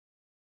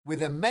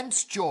With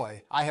immense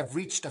joy, I have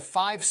reached a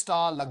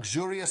 5-star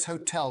luxurious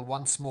hotel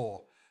once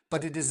more,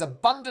 but it is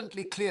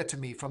abundantly clear to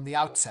me from the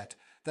outset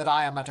that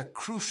I am at a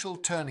crucial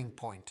turning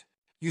point.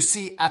 You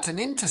see, at an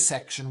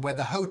intersection where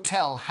the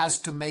hotel has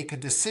to make a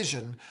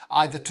decision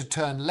either to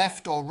turn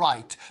left or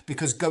right,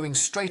 because going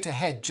straight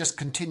ahead, just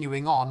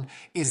continuing on,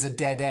 is a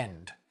dead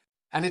end.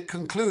 And it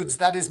concludes,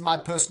 that is my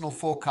personal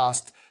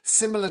forecast,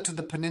 similar to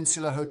the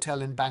Peninsula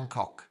Hotel in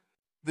Bangkok.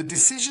 The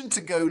decision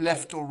to go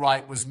left or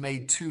right was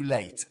made too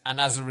late, and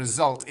as a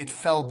result, it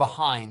fell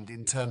behind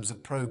in terms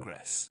of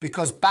progress.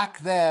 Because back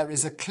there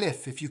is a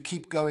cliff if you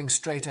keep going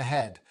straight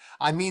ahead.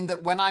 I mean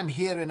that when I'm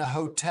here in a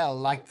hotel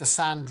like the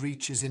Sand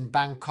Reaches in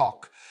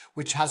Bangkok,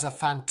 which has a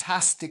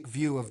fantastic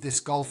view of this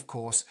golf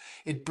course,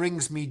 it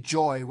brings me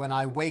joy when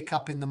I wake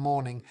up in the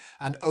morning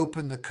and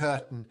open the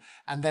curtain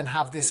and then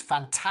have this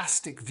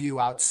fantastic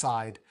view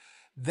outside.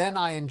 Then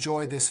I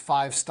enjoy this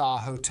 5-star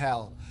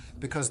hotel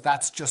because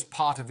that's just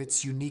part of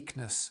its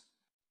uniqueness.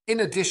 In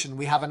addition,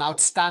 we have an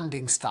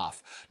outstanding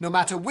staff. No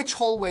matter which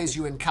hallways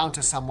you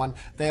encounter someone,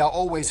 they are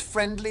always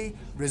friendly,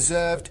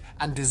 reserved,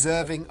 and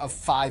deserving of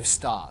 5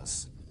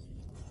 stars.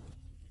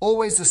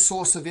 Always a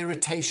source of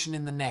irritation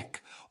in the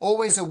neck.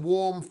 Always a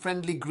warm,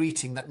 friendly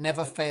greeting that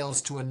never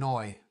fails to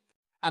annoy.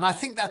 And I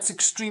think that's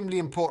extremely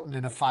important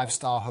in a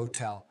 5-star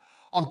hotel.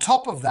 On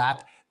top of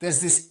that, there's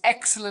this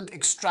excellent,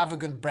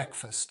 extravagant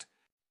breakfast.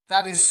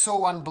 That is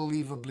so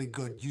unbelievably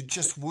good. You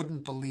just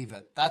wouldn't believe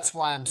it. That's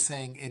why I'm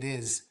saying it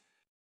is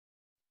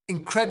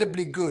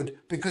incredibly good,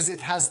 because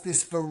it has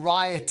this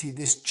variety,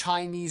 this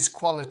Chinese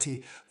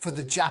quality for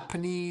the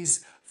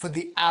Japanese, for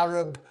the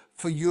Arab,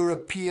 for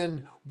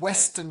European,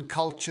 Western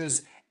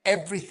cultures.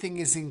 Everything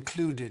is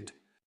included.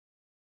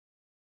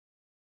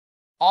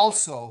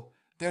 Also,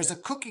 there's a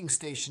cooking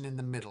station in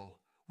the middle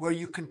where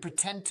you can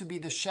pretend to be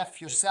the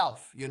chef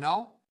yourself, you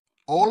know?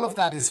 All of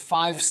that is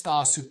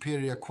 5-star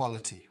superior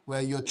quality,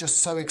 where you're just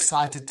so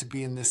excited to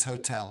be in this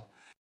hotel.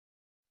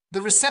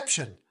 The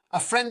reception, a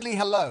friendly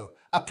hello,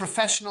 a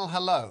professional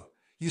hello.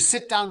 You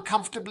sit down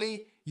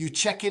comfortably, you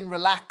check in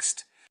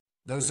relaxed.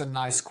 Those are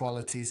nice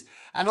qualities.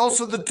 And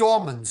also the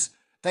doormans.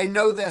 They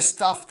know their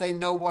stuff, they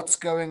know what's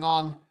going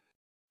on.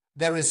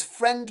 There is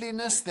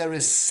friendliness, there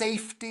is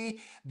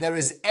safety, there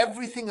is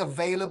everything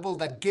available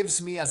that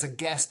gives me as a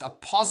guest a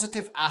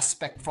positive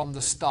aspect from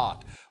the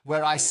start,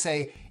 where I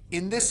say,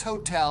 in this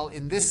hotel,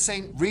 in this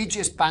St.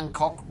 Regis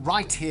Bangkok,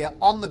 right here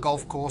on the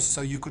golf course,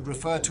 so you could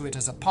refer to it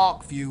as a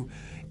park view,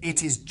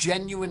 it is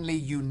genuinely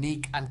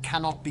unique and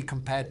cannot be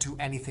compared to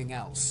anything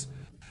else.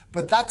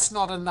 But that's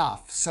not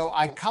enough. So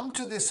I come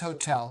to this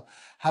hotel,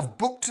 have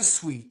booked a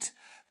suite,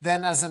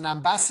 then as an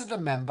ambassador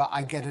member,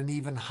 I get an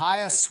even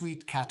higher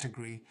suite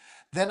category.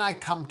 Then I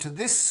come to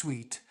this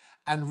suite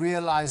and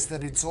realize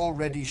that it's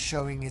already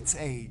showing its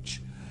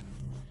age.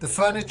 The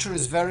furniture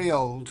is very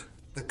old.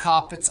 The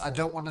carpets, I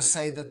don't want to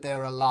say that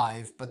they're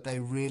alive, but they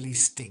really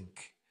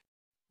stink.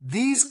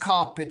 These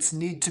carpets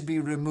need to be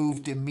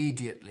removed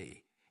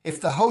immediately.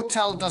 If the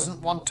hotel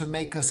doesn't want to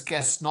make us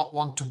guests not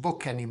want to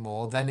book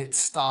anymore, then it's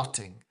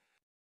starting.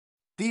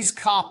 These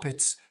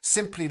carpets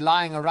simply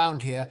lying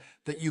around here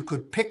that you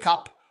could pick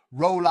up,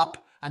 roll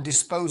up, and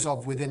dispose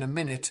of within a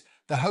minute,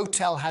 the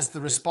hotel has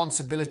the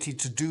responsibility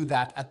to do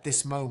that at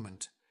this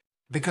moment.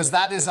 Because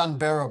that is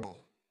unbearable.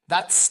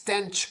 That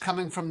stench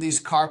coming from these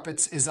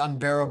carpets is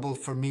unbearable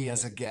for me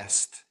as a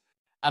guest.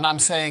 And I'm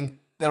saying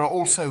there are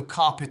also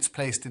carpets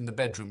placed in the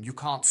bedroom. You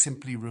can't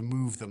simply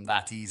remove them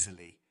that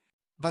easily.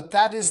 But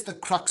that is the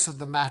crux of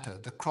the matter,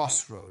 the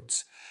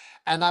crossroads.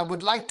 And I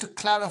would like to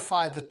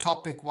clarify the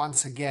topic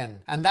once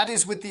again, and that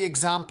is with the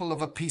example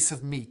of a piece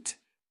of meat.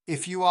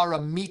 If you are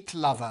a meat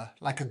lover,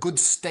 like a good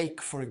steak,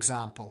 for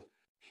example,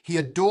 he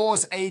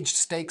adores aged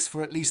steaks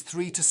for at least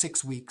 3 to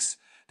 6 weeks.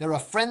 There are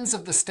friends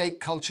of the steak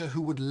culture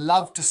who would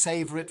love to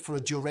savor it for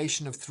a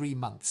duration of 3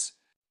 months.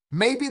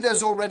 Maybe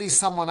there's already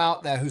someone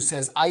out there who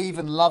says, I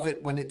even love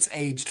it when it's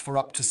aged for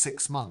up to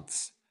 6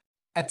 months.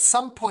 At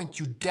some point,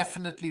 you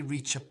definitely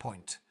reach a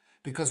point,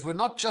 because we're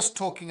not just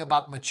talking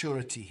about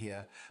maturity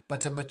here,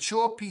 but a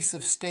mature piece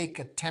of steak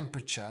at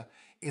temperature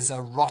is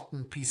a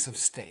rotten piece of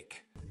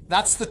steak.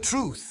 That's the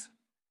truth.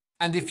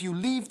 And if you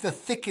leave the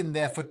thick in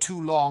there for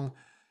too long,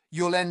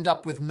 you'll end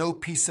up with no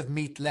piece of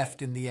meat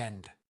left in the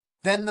end.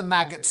 Then the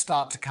maggots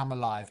start to come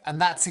alive,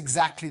 and that's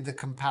exactly the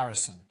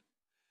comparison.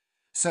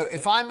 So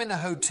if I'm in a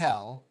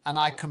hotel and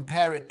I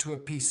compare it to a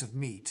piece of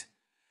meat,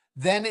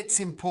 then it's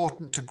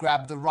important to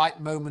grab the right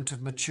moment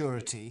of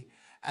maturity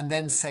and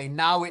then say,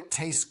 now it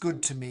tastes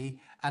good to me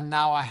and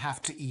now I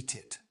have to eat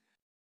it.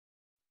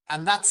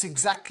 And that's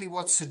exactly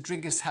what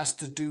Rodriguez has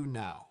to do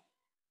now.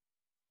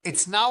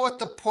 It's now at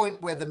the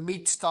point where the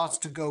meat starts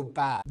to go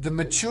bad. The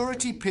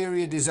maturity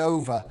period is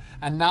over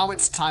and now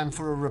it's time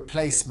for a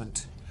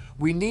replacement.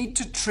 We need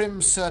to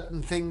trim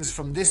certain things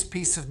from this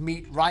piece of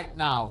meat right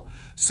now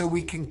so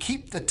we can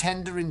keep the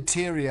tender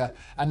interior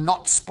and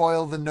not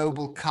spoil the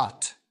noble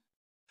cut.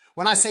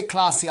 When I say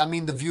classy, I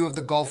mean the view of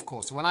the golf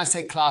course. When I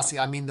say classy,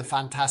 I mean the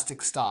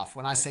fantastic staff.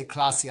 When I say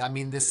classy, I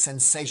mean this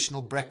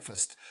sensational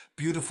breakfast,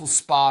 beautiful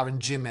spa and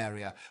gym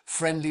area,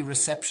 friendly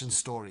reception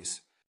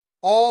stories.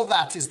 All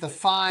that is the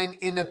fine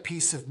inner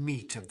piece of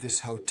meat of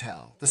this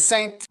hotel. The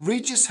St.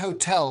 Regis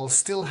Hotel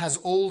still has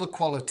all the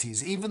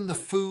qualities, even the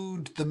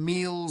food, the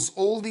meals,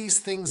 all these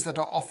things that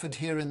are offered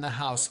here in the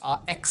house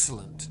are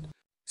excellent.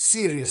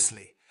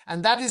 Seriously.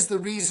 And that is the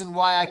reason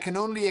why I can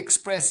only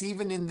express,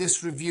 even in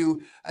this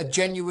review, a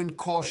genuine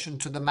caution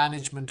to the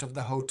management of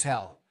the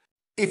hotel.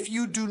 If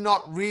you do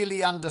not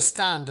really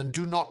understand and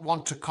do not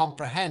want to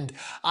comprehend,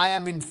 I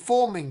am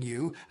informing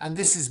you, and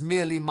this is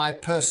merely my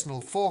personal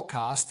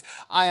forecast,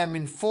 I am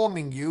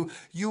informing you,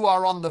 you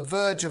are on the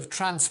verge of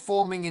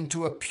transforming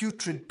into a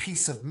putrid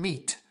piece of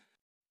meat.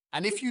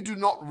 And if you do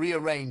not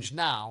rearrange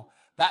now,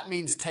 that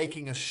means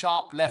taking a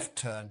sharp left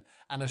turn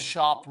and a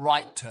sharp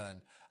right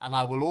turn. And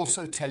I will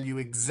also tell you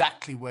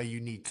exactly where you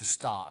need to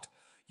start.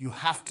 You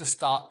have to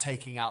start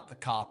taking out the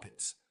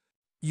carpets.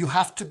 You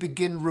have to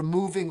begin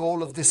removing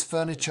all of this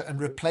furniture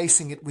and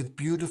replacing it with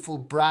beautiful,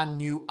 brand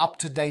new,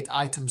 up-to-date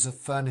items of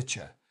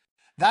furniture.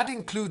 That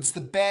includes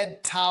the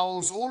bed,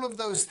 towels, all of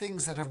those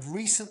things that have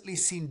recently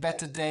seen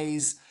better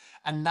days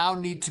and now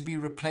need to be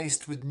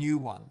replaced with new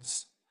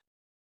ones.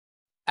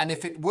 And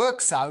if it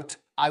works out,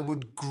 I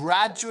would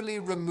gradually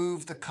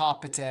remove the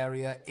carpet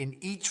area in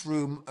each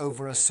room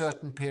over a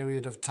certain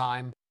period of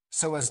time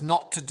so as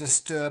not to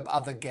disturb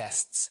other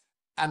guests,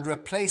 and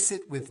replace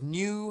it with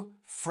new,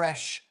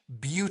 fresh,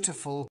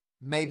 beautiful,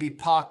 maybe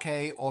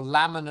parquet or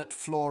laminate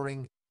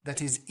flooring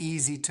that is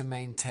easy to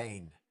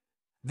maintain.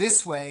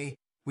 This way,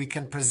 we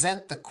can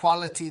present the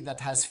quality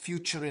that has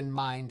future in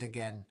mind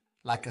again,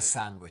 like a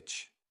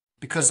sandwich.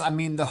 Because,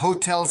 the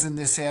hotels in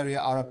this area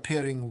are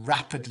appearing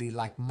rapidly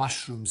like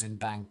mushrooms in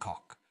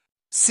Bangkok.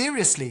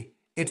 Seriously,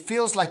 it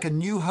feels like a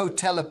new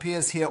hotel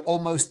appears here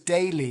almost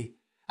daily.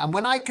 And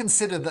when I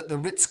consider that the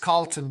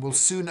Ritz-Carlton will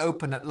soon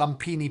open at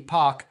Lumpini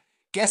Park,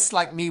 guests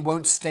like me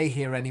won't stay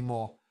here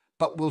anymore,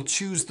 but will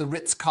choose the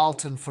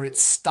Ritz-Carlton for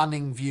its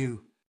stunning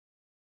view.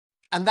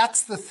 And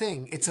that's the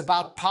thing, it's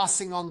about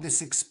passing on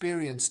this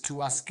experience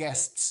to us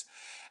guests.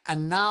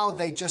 And now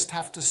they just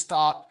have to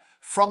start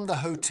from the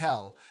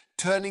hotel,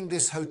 turning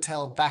this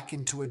hotel back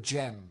into a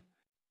gem.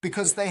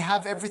 Because they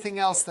have everything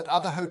else that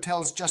other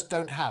hotels just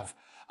don't have.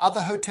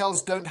 Other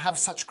hotels don't have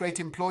such great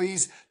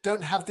employees,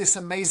 don't have this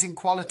amazing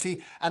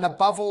quality, and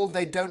above all,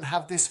 they don't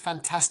have this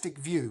fantastic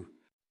view.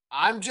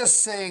 I'm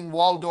just saying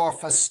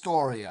Waldorf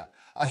Astoria,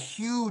 a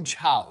huge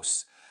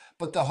house,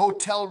 but the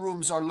hotel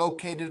rooms are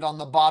located on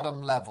the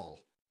bottom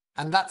level.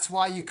 And that's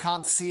why you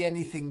can't see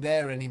anything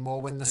there anymore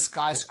when the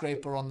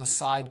skyscraper on the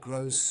side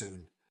grows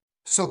soon.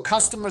 So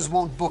customers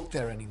won't book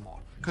there anymore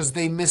because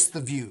they miss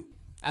the view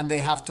and they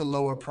have to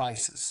lower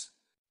prices.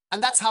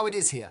 And that's how it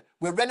is here.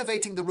 We're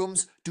renovating the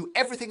rooms, do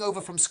everything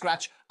over from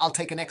scratch. I'll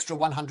take an extra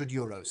 100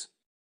 euros.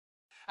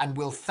 And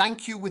we'll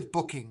thank you with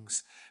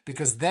bookings,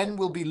 because then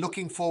we'll be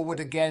looking forward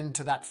again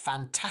to that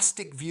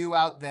fantastic view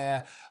out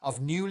there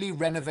of newly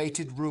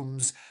renovated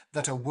rooms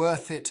that are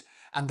worth it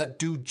and that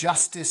do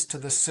justice to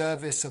the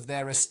service of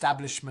their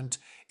establishment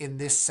in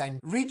this St.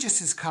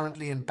 Regis is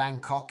currently in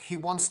Bangkok. He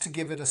wants to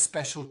give it a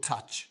special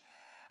touch.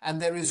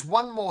 And there is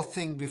one more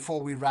thing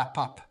before we wrap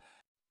up.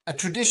 A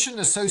tradition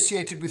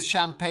associated with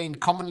champagne,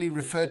 commonly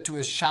referred to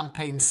as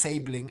champagne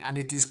sabling, and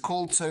it is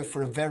called so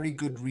for a very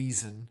good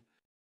reason.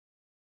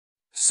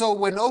 So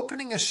when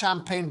opening a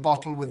champagne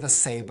bottle with a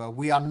saber,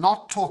 we are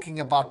not talking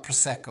about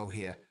Prosecco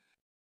here.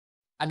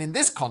 And in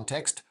this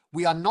context,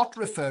 we are not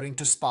referring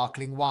to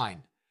sparkling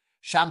wine.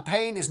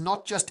 Champagne is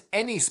not just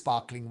any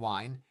sparkling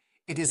wine,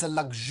 it is a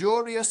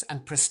luxurious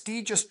and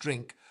prestigious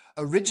drink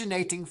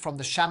originating from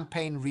the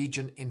Champagne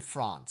region in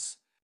France.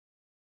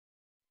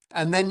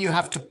 And then you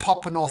have to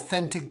pop an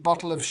authentic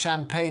bottle of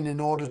champagne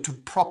in order to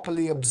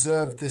properly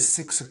observe this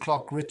 6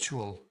 o'clock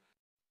ritual.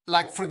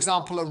 Like, for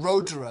example, a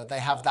Roederer, they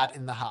have that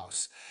in the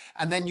house.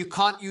 And then you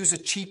can't use a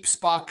cheap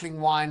sparkling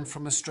wine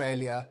from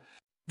Australia.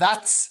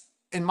 That's,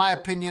 in my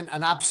opinion,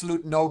 an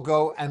absolute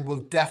no-go and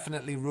will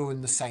definitely ruin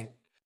the Saint.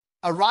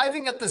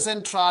 Arriving at the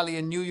Zentrale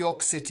in New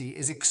York City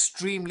is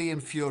extremely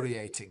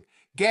infuriating.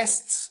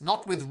 Guests,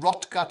 not with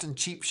rotgut and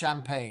cheap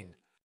champagne.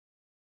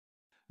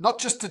 Not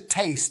just to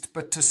taste,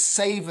 but to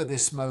savor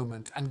this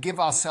moment and give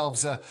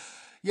ourselves a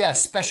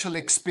special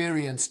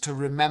experience to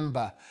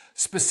remember,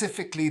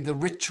 specifically the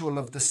ritual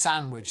of the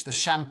sandwich, the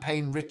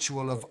champagne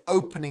ritual of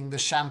opening the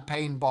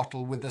champagne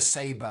bottle with a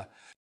saber.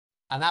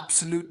 An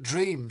absolute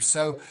dream.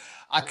 So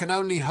I can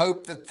only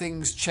hope that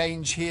things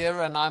change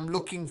here, and I'm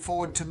looking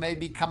forward to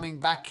maybe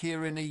coming back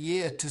here in a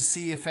year to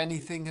see if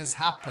anything has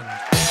happened.